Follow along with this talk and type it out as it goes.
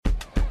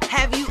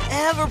Have you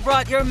ever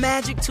brought your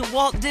magic to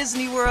Walt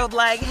Disney World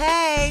like,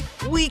 hey,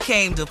 we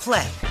came to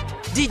play?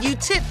 Did you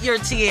tip your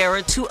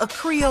tiara to a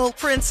Creole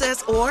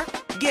princess or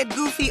get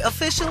goofy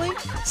officially?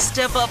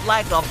 Step up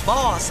like a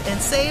boss and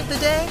save the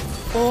day?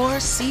 Or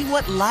see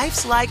what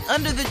life's like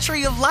under the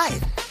tree of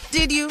life?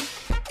 Did you?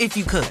 If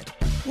you could.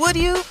 Would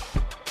you?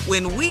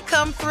 When we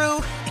come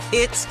through,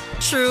 it's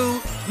true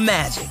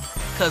magic.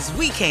 'Cause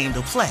we came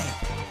to play.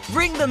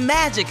 Bring the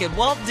magic at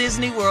Walt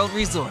Disney World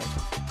Resort.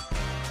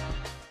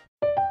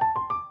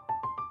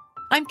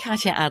 I'm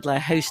Katya Adler,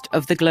 host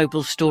of The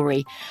Global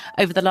Story.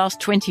 Over the last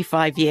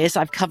 25 years,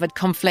 I've covered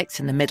conflicts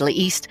in the Middle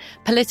East,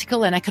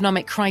 political and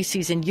economic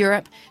crises in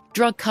Europe,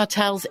 drug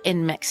cartels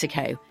in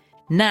Mexico.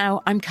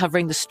 Now I'm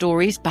covering the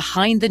stories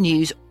behind the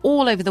news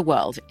all over the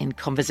world in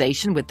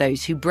conversation with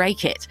those who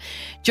break it.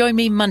 Join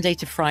me Monday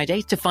to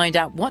Friday to find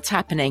out what's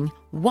happening,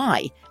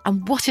 why,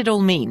 and what it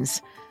all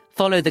means.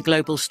 Follow The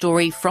Global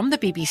Story from the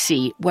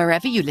BBC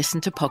wherever you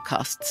listen to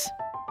podcasts.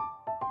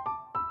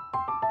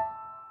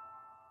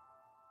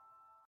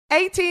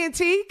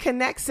 AT&T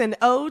connects an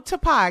ode to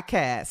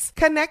podcasts.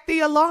 Connect the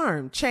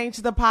alarm. Change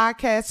the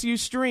podcast you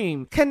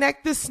stream.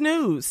 Connect the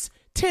snooze.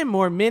 10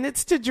 more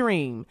minutes to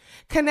dream.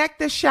 Connect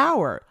the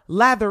shower.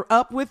 Lather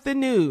up with the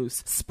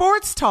news.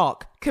 Sports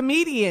talk,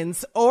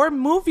 comedians, or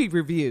movie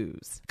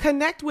reviews.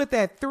 Connect with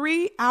that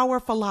 3-hour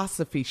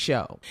philosophy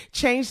show.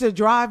 Change the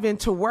drive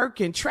into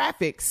work in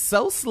traffic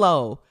so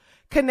slow.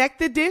 Connect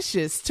the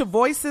dishes to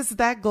voices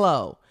that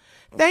glow.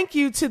 Thank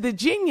you to the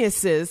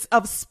geniuses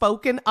of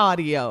spoken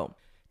audio.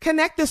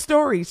 Connect the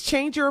stories,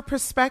 change your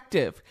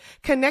perspective.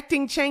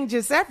 Connecting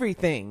changes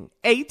everything.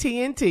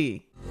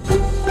 AT&T.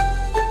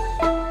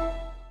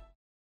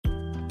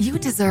 You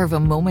deserve a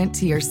moment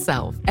to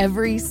yourself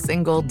every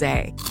single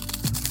day.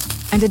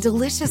 And a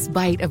delicious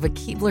bite of a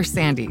Keebler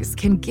Sandies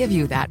can give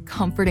you that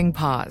comforting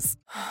pause.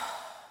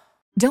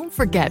 Don't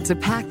forget to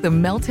pack the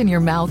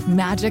melt-in-your-mouth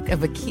magic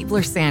of a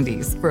Keebler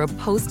Sandies for a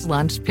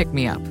post-lunch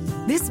pick-me-up.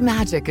 This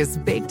magic is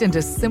baked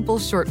into simple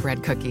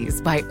shortbread cookies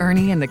by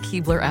Ernie and the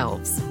Keebler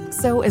Elves.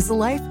 So as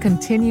life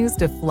continues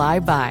to fly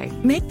by,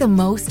 make the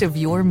most of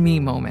your me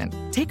moment.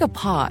 Take a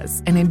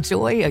pause and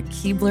enjoy a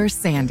Keebler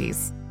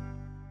Sandies.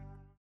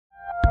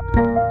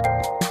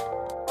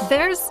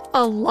 There's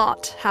a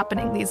lot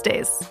happening these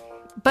days.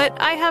 But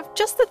I have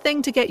just the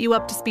thing to get you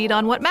up to speed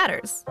on what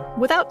matters,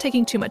 without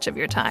taking too much of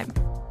your time.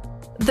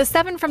 The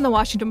 7 from the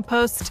Washington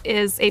Post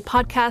is a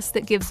podcast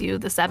that gives you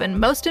the 7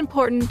 most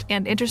important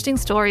and interesting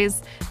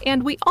stories,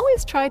 and we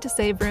always try to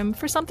save room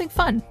for something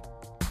fun.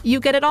 You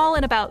get it all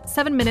in about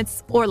 7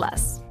 minutes or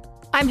less.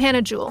 I'm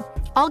Hannah Jewell.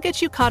 I'll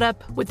get you caught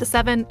up with the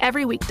 7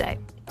 every weekday.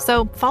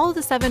 So follow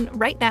the 7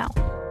 right now.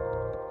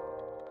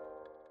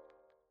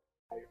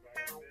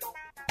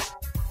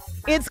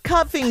 It's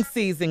cuffing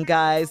season,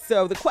 guys.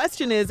 So the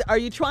question is, are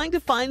you trying to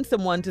find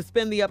someone to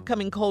spend the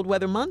upcoming cold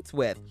weather months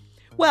with?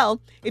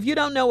 Well, if you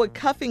don't know what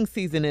cuffing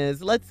season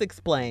is, let's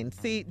explain.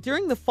 See,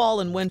 during the fall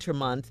and winter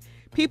months,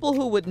 people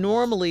who would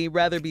normally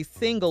rather be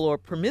single or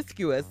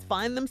promiscuous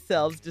find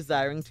themselves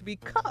desiring to be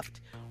cuffed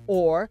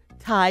or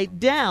tied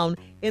down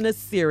in a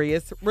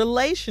serious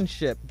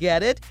relationship.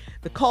 Get it?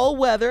 The cold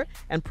weather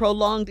and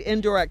prolonged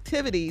indoor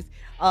activities,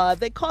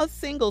 they cause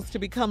singles to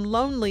become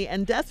lonely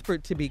and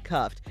desperate to be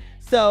cuffed.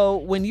 So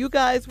when you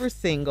guys were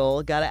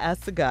single, gotta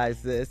ask the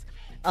guys this,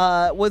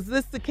 was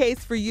this the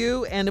case for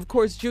you? And of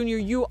course, Junior,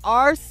 you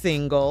are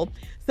single.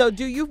 So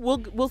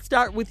we'll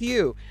start with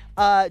you.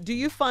 Do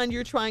you find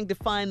you're trying to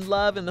find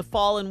love in the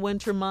fall and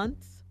winter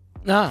months?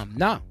 No,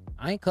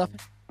 I ain't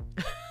cuffing.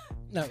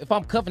 No, if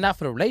I'm cuffing out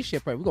for the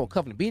relationship, right, we're going to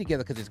cuff and be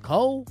together because it's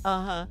cold.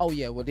 Uh-huh. Oh,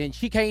 yeah, well, then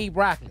she can't eat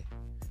broccoli.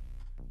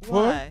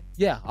 Why?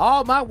 Yeah,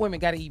 all my women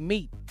got to eat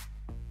meat.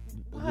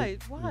 Why?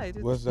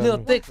 What's that? A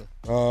little thicker.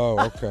 Oh,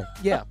 okay.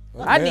 Yeah.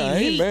 I need ain't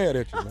heat mad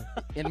at you, man.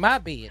 in my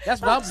bed. That's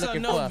what I'm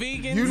looking no for.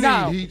 vegans? You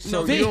No, need heat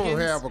so no you don't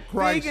vegans. have a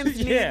crisis.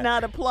 Vegans need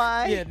not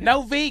apply. Yeah,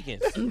 no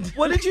vegans.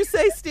 What did you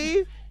say,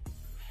 Steve?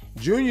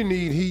 Junior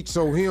need heat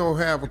so he don't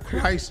have a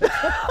crisis.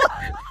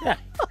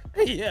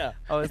 Yeah.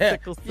 Oh, it's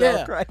sickle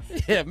cell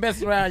crisis. Yeah,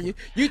 mess around.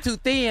 You too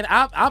thin.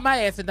 I'm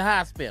my ass in the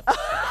hospital.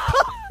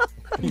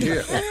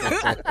 Yeah.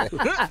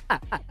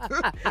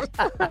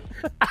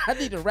 I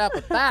need to wrap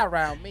a thigh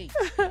around me.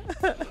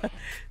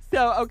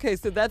 So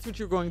that's what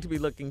you're going to be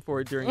looking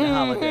for during the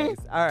holidays.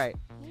 All right.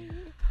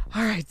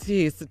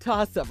 Gee, it's a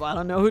toss-up. I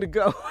don't know who to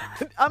go.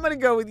 I'm going to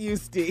go with you,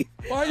 Steve.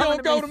 Why you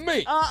don't go to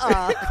me?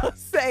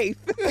 Safe.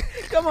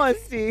 Come on,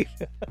 Steve.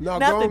 No,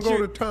 Not go that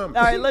to Tommy.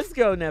 All right, let's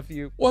go,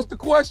 nephew. What's the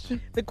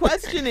question? The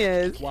question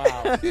is, Wow.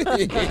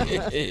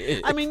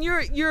 I mean,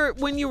 you're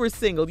when you were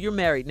single, you're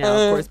married now,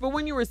 of course, but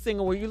when you were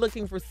single, were you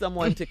looking for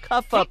someone to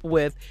cuff up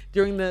with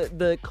during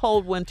the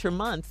cold winter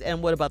months?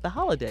 And what about the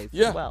holidays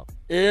as well?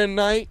 Every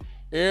night,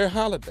 every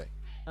holiday.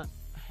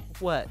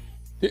 What?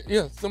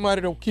 Yeah,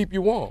 somebody that'll keep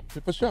you warm,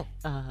 for sure.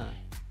 Uh-huh.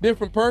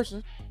 Different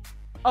person.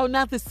 Oh,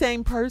 not the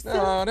same person?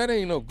 No, that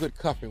ain't no good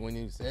cuffing when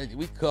you say,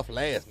 we cuffed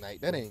last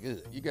night. That ain't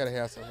good. You got to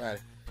have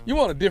somebody. You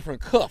want a different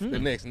cuff the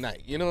next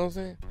night. You know what I'm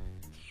saying?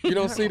 You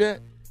don't see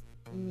that?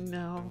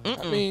 No.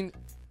 I mean,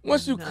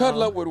 Once you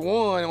cuddle up with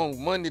one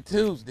on Monday,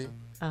 Tuesday,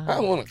 I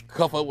don't want to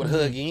cuff up with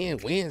her again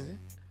Wednesday.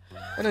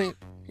 That ain't,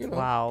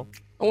 Wow.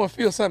 I want to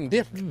feel something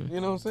different.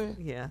 You know what I'm saying?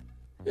 Yeah.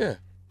 Yeah.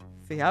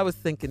 See, I was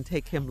thinking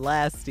take him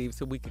last, Steve,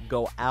 so we could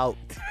go out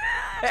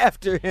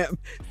after him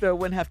so it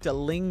wouldn't have to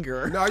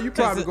linger. No, you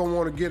probably going to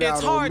want to get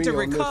out on me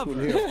on this one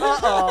here.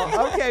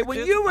 Okay,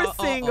 when you were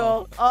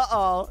single,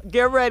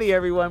 get ready,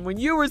 everyone. When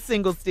you were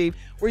single, Steve,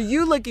 were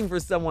you looking for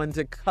someone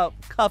to cuff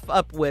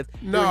up with?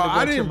 No,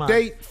 I didn't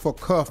date for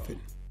cuffing.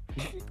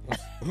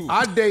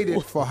 I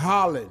dated for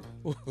hollering.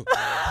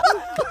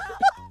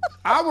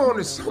 I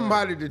wanted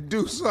somebody to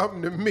do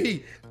something to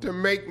me to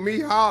make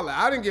me holler.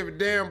 I didn't give a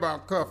damn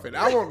about cuffing.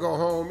 I want to go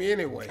home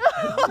anyway.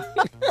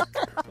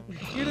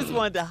 You just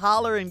wanted to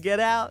holler and get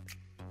out?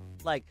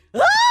 Like,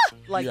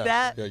 like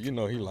that? Yeah, you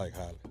know he like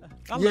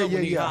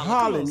hollering. Yeah.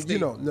 Hollering,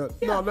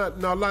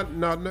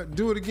 No.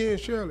 Do it again,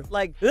 Shirley.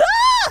 Like,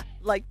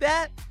 like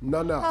that?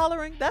 No.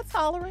 Hollering? That's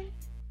hollering?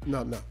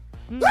 No.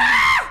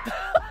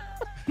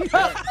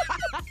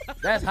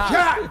 That's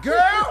hot.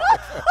 Girl!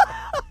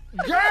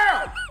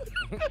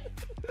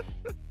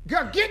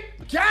 Get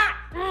God!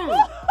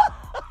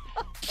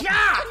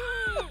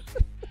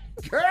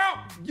 Girl,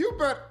 you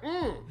better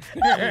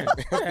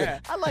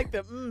I like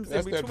the in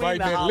That's between that bite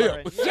the that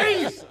hollering. lip.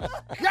 Jesus!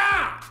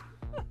 God!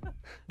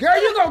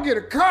 Girl, you gonna get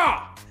a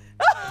car.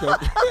 A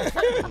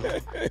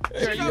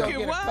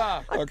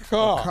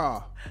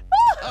car.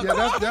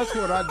 Yeah, that's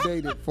what I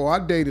dated for. I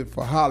dated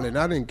for hollering.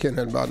 I didn't care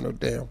nothing about no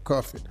damn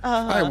cuffing.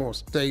 I didn't want to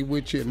stay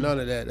with you, none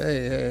of that.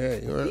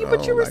 Hey. Yeah,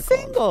 but you were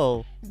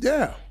single.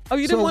 Yeah. Oh,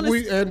 you didn't want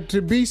to... And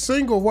to be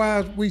single, why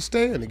are we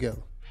staying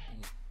together?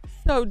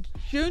 So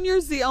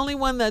Junior's the only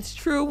one that's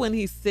true when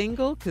he's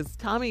single? Because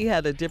Tommy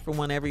had a different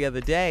one every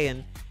other day.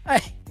 And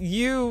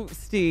you,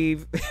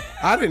 Steve...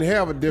 I didn't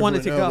have a different one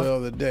the go.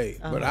 other day,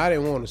 but I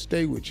didn't want to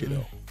stay with you,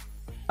 though.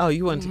 Oh,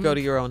 you wanted to go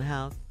to your own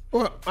house?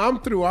 Well, I'm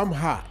through. I'm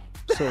hot.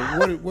 So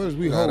what is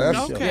we holding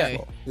ourselves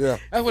for? Yeah.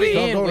 That's what he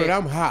Don't ends know with. that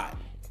I'm hot.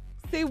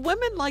 See,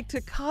 women like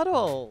to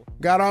cuddle.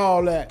 Got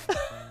all that.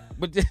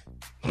 But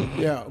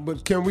Yeah,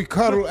 but can we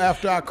cuddle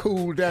after I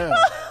cool down?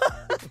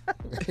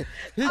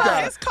 He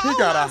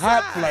got a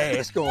hot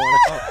flash going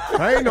on.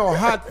 I ain't no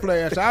hot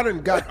flash. I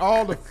done got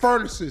all the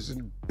furnaces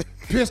and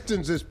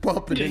pistons is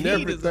pumping and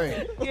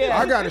everything.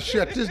 I got to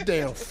shut this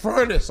damn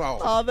furnace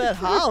off. All that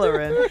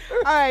hollering. All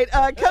right,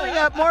 coming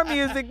up, more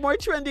music, more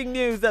trending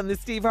news on the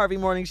Steve Harvey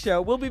Morning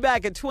Show. We'll be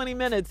back at 20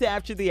 minutes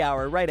after the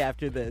hour, right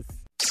after this.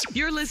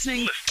 You're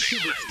listening to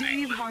the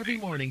Steve Harvey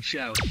Morning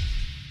Show.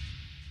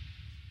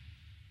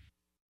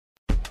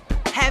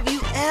 Have you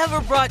ever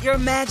brought your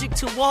magic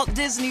to Walt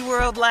Disney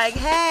World like,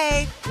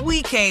 hey,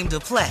 we came to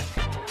play?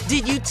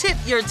 Did you tip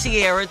your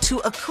tiara to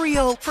a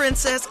Creole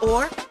princess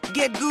or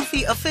get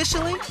goofy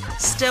officially?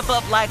 Step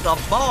up like a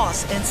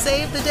boss and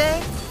save the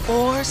day?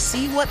 Or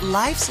see what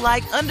life's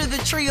like under the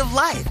tree of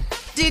life?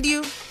 Did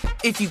you?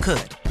 If you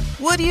could.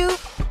 Would you?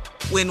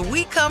 When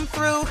we come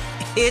through,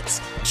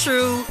 it's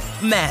true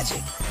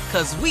magic.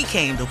 'Cause we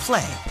came to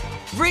play.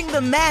 Bring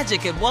the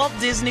magic at Walt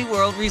Disney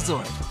World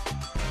Resort.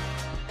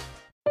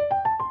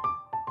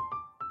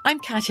 I'm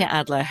Katya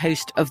Adler,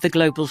 host of The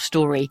Global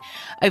Story.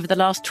 Over the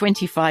last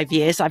 25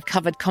 years, I've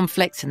covered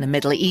conflicts in the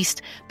Middle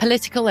East,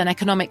 political and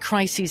economic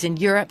crises in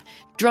Europe,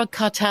 drug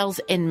cartels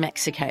in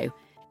Mexico.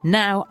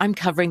 Now I'm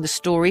covering the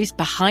stories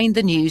behind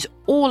the news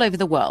all over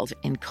the world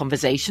in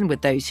conversation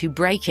with those who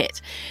break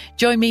it.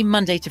 Join me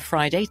Monday to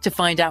Friday to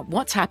find out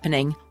what's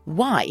happening,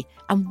 why,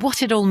 and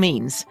what it all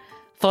means.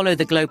 Follow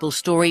The Global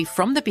Story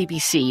from the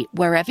BBC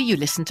wherever you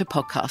listen to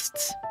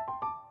podcasts.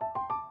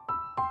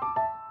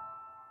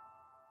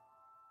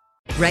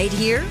 Right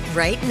here,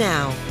 right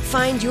now.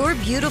 Find your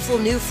beautiful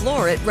new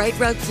floor at Right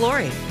Rug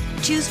Flooring.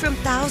 Choose from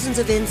thousands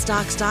of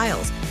in-stock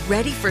styles,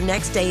 ready for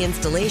next day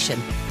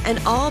installation, and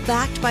all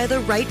backed by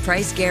the right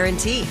price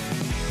guarantee.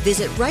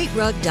 Visit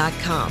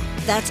rightrug.com.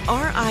 That's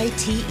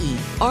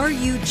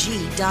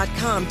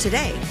RITERUG.com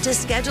today to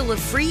schedule a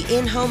free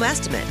in-home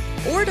estimate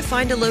or to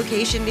find a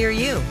location near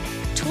you.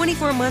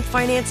 24-month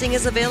financing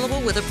is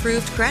available with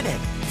approved credit.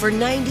 For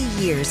 90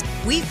 years,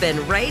 we've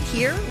been right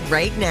here,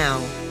 right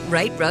now.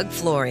 Right Rug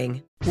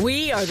Flooring.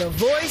 We are the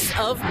voice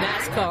of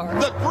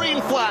NASCAR. The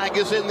green flag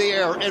is in the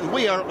air, and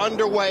we are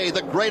underway.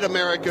 The Great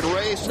American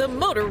Race. The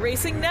Motor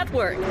Racing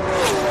Network.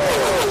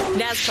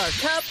 NASCAR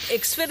Cup,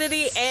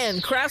 Xfinity,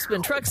 and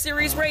Craftsman Truck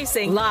Series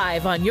Racing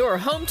live on your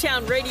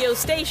hometown radio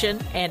station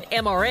and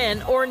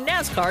MRN or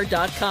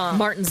NASCAR.com.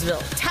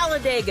 Martinsville,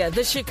 Talladega,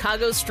 the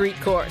Chicago Street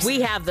Course.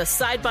 We have the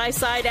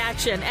side-by-side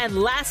action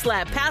and last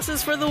lap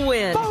passes for the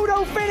win.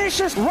 Photo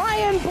finishes.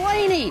 Ryan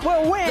Blaney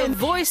will win. The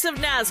voice of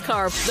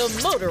NASCAR,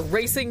 the Motor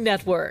Racing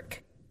Network.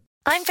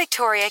 I'm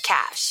Victoria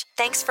Cash.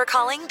 Thanks for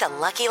calling the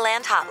Lucky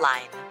Land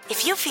Hotline.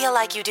 If you feel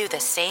like you do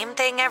the same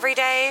thing every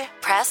day,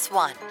 press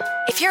 1.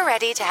 If you're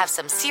ready to have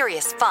some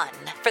serious fun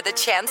for the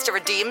chance to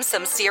redeem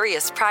some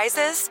serious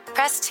prizes,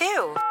 press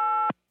 2.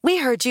 We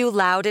heard you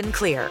loud and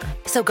clear.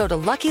 So go to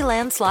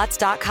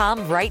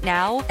LuckyLandSlots.com right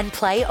now and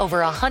play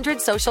over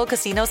 100 social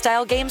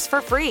casino-style games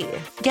for free.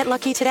 Get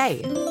lucky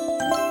today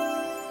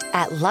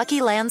at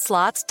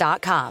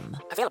LuckyLandSlots.com.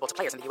 Available to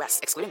players in the U.S.,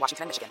 excluding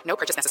Washington and Michigan. No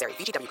purchase necessary.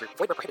 VGW Group.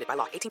 Void where prohibited by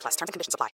law. 18+. Terms and conditions apply.